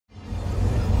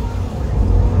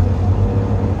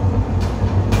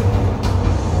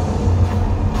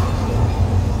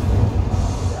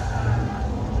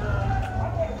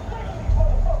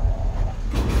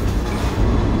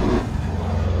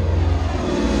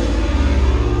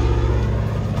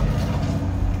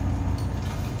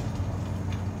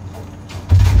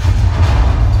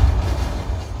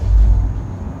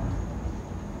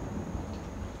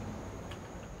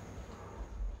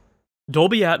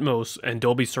Dolby Atmos and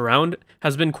Dolby Surround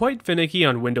has been quite finicky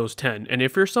on Windows 10, and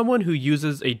if you're someone who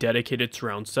uses a dedicated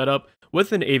surround setup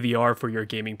with an AVR for your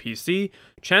gaming PC,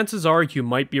 chances are you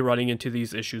might be running into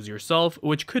these issues yourself,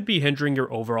 which could be hindering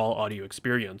your overall audio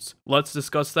experience. Let's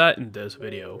discuss that in this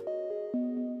video.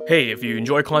 Hey, if you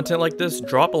enjoy content like this,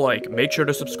 drop a like, make sure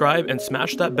to subscribe, and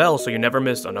smash that bell so you never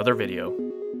miss another video.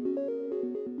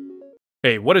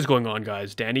 Hey, what is going on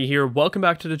guys? Danny here, welcome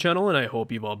back to the channel and I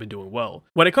hope you've all been doing well.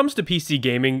 When it comes to PC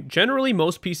gaming, generally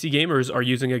most PC gamers are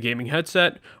using a gaming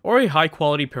headset or a high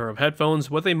quality pair of headphones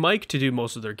with a mic to do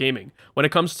most of their gaming. When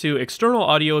it comes to external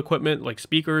audio equipment like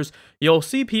speakers, you'll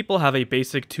see people have a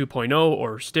basic 2.0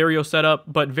 or stereo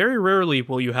setup, but very rarely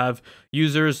will you have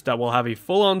users that will have a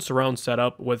full-on surround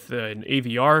setup with an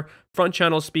AVR, front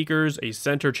channel speakers, a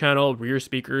center channel, rear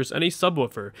speakers, and a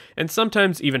subwoofer, and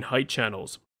sometimes even height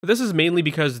channels. This is mainly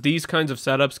because these kinds of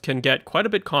setups can get quite a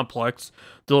bit complex,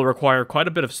 they'll require quite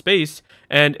a bit of space,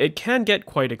 and it can get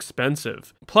quite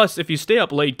expensive. Plus, if you stay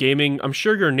up late gaming, I'm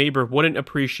sure your neighbor wouldn't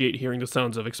appreciate hearing the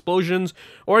sounds of explosions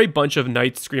or a bunch of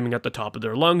knights screaming at the top of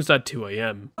their lungs at 2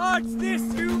 AM. Watch this,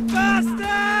 you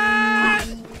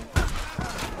bastard!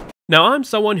 Now, I'm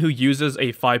someone who uses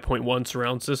a 5.1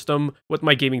 surround system with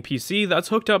my gaming PC that's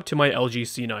hooked up to my LG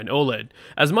C9 OLED.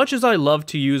 As much as I love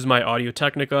to use my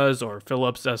Audio-Technicas or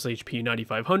Philips SHP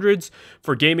 9500s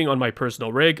for gaming on my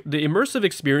personal rig, the immersive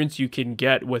experience you can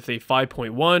get with a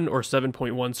 5.1 or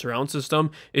 7.1 surround system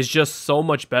is just so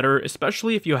much better,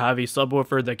 especially if you have a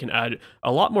subwoofer that can add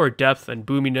a lot more depth and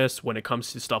boominess when it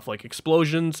comes to stuff like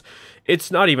explosions.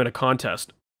 It's not even a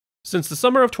contest. Since the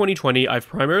summer of 2020, I've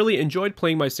primarily enjoyed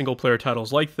playing my single-player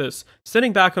titles like this,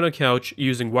 sitting back on a couch,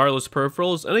 using wireless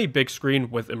peripherals and a big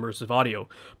screen with immersive audio.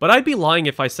 But I'd be lying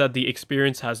if I said the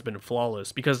experience has been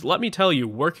flawless, because let me tell you,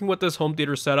 working with this home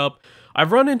theater setup,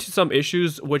 I've run into some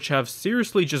issues which have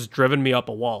seriously just driven me up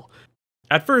a wall.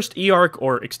 At first, eARC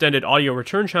or Extended Audio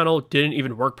Return Channel didn't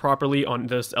even work properly on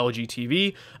this LG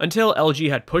TV until LG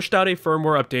had pushed out a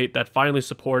firmware update that finally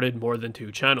supported more than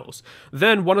 2 channels.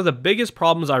 Then, one of the biggest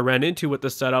problems I ran into with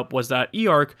this setup was that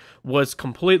eARC was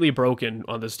completely broken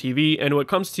on this TV, and when it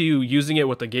comes to using it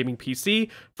with a gaming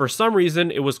PC, for some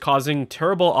reason it was causing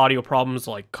terrible audio problems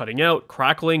like cutting out,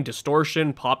 crackling,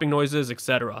 distortion, popping noises,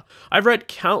 etc. I've read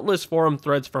countless forum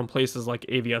threads from places like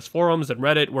AVS forums and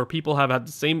Reddit where people have had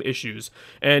the same issues.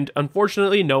 And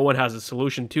unfortunately, no one has a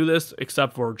solution to this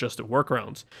except for just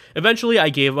workarounds. Eventually, I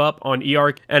gave up on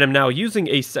eARC and am now using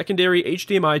a secondary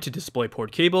HDMI to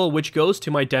DisplayPort cable, which goes to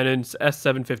my Denon's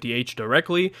S750H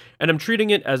directly, and I'm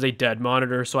treating it as a dead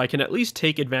monitor so I can at least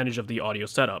take advantage of the audio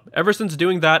setup. Ever since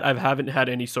doing that, I haven't had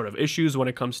any sort of issues when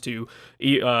it comes to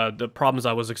the problems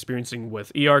I was experiencing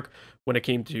with eARC when it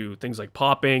came to things like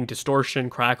popping,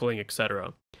 distortion, crackling,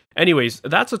 etc. Anyways,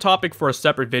 that's a topic for a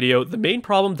separate video. The main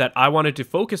problem that I wanted to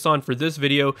focus on for this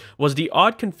video was the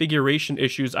odd configuration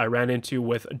issues I ran into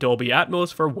with Dolby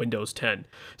Atmos for Windows 10.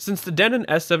 Since the Denon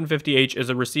S750H is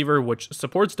a receiver which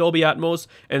supports Dolby Atmos,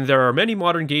 and there are many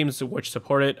modern games which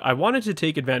support it, I wanted to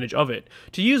take advantage of it.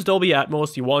 To use Dolby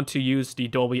Atmos, you want to use the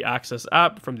Dolby Access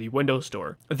app from the Windows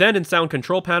Store. Then in Sound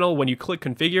Control Panel, when you click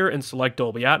Configure and select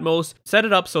Dolby Atmos, set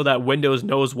it up so that Windows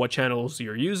knows what channels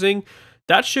you're using.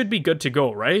 That should be good to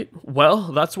go, right?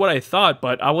 Well, that's what I thought,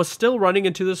 but I was still running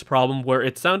into this problem where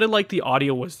it sounded like the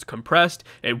audio was compressed,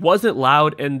 it wasn't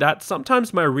loud, and that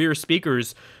sometimes my rear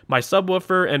speakers, my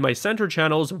subwoofer, and my center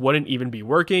channels wouldn't even be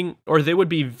working, or they would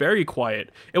be very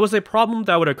quiet. It was a problem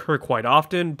that would occur quite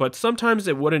often, but sometimes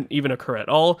it wouldn't even occur at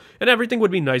all, and everything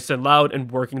would be nice and loud and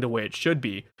working the way it should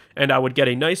be, and I would get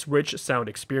a nice rich sound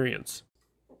experience.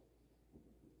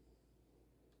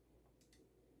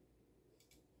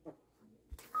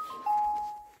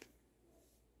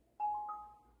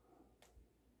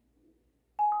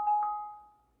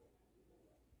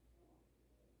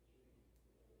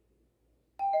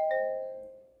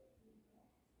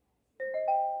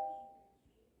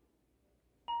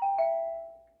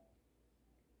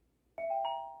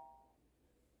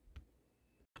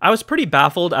 I was pretty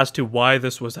baffled as to why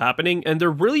this was happening, and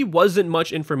there really wasn't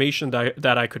much information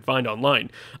that I could find online.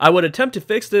 I would attempt to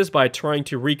fix this by trying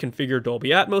to reconfigure Dolby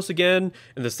Atmos again.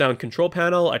 In the sound control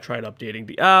panel, I tried updating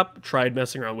the app, tried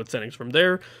messing around with settings from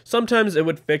there. Sometimes it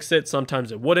would fix it,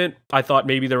 sometimes it wouldn't. I thought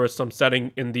maybe there was some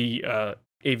setting in the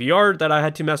AVR that I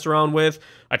had to mess around with.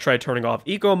 I tried turning off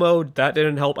eco mode, that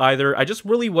didn't help either. I just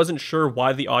really wasn't sure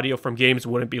why the audio from games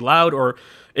wouldn't be loud, or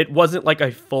it wasn't like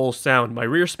a full sound. My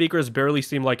rear speakers barely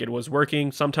seemed like it was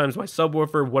working. Sometimes my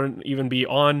subwoofer wouldn't even be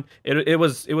on. It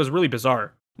was really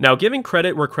bizarre. Now, giving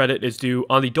credit where credit is due,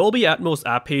 on the Dolby Atmos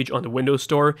app page on the Windows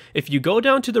Store, if you go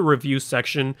down to the reviews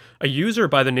section, a user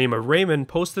by the name of Raymond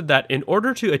posted that in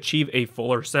order to achieve a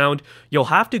fuller sound, you'll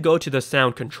have to go to the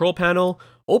sound control panel,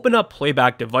 open up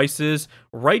playback devices,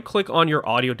 right-click on your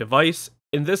audio device.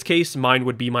 In this case, mine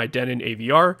would be my Denon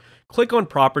AVR. Click on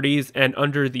Properties, and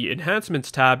under the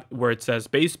Enhancements tab where it says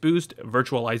Bass Boost,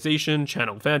 Virtualization,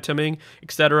 Channel Phantoming,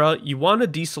 etc., you want to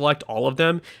deselect all of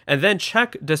them, and then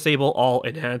check Disable All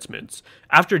Enhancements.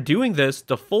 After doing this,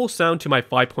 the full sound to my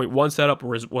 5.1 setup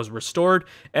was restored,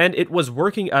 and it was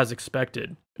working as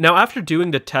expected. Now, after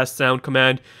doing the test sound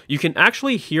command, you can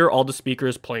actually hear all the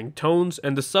speakers playing tones,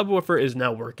 and the subwoofer is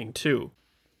now working too.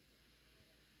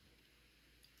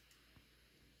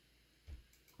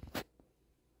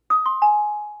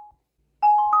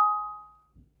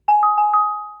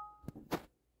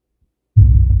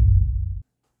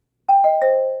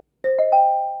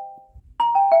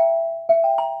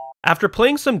 After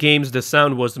playing some games, the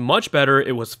sound was much better.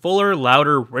 It was fuller,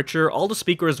 louder, richer. All the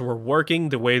speakers were working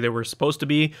the way they were supposed to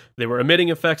be. They were emitting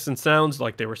effects and sounds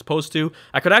like they were supposed to.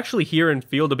 I could actually hear and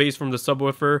feel the bass from the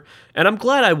subwoofer, and I'm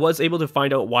glad I was able to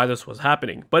find out why this was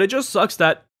happening. But it just sucks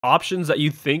that options that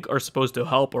you think are supposed to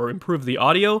help or improve the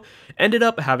audio ended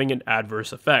up having an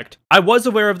adverse effect. I was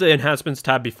aware of the enhancements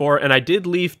tab before, and I did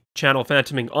leave channel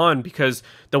phantoming on because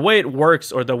the way it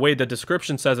works, or the way the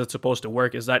description says it's supposed to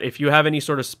work, is that if you have any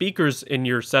sort of speakers in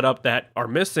your setup that are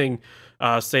missing,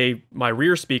 say my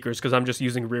rear speakers, because I'm just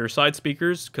using rear side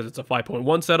speakers because it's a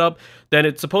 5.1 setup, then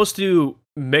it's supposed to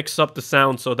mix up the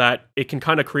sound so that it can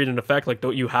kind of create an effect like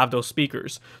you have those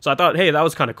speakers. So I thought, hey, that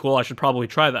was kind of cool. I should probably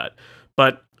try that.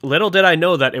 But little did I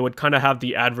know that it would kind of have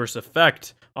the adverse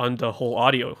effect on the whole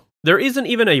audio. There isn't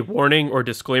even a warning or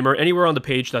disclaimer anywhere on the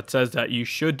page that says that you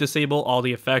should disable all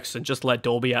the effects and just let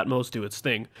Dolby Atmos do its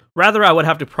thing. Rather, I would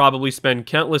have to probably spend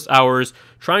countless hours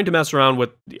trying to mess around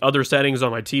with the other settings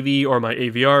on my TV or my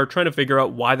AVR, trying to figure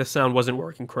out why the sound wasn't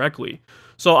working correctly.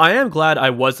 So I am glad I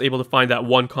was able to find that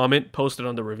one comment posted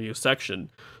on the review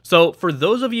section. So for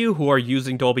those of you who are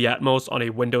using Dolby Atmos on a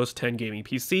Windows 10 gaming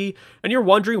PC, and you're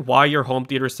wondering why your home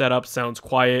theater setup sounds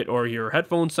quiet or your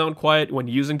headphones sound quiet when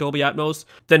using Dolby Atmos,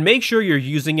 then make sure you're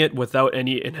using it without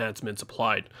any enhancements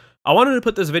applied. I wanted to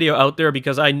put this video out there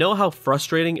because I know how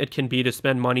frustrating it can be to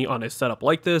spend money on a setup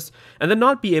like this and then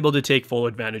not be able to take full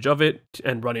advantage of it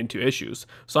and run into issues.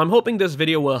 So I'm hoping this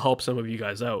video will help some of you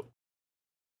guys out.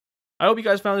 I hope you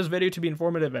guys found this video to be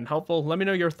informative and helpful. Let me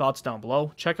know your thoughts down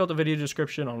below. Check out the video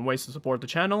description on ways to support the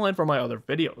channel and for my other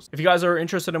videos. If you guys are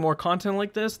interested in more content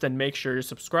like this, then make sure you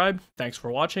subscribe. Thanks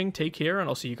for watching, take care, and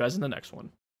I'll see you guys in the next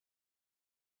one.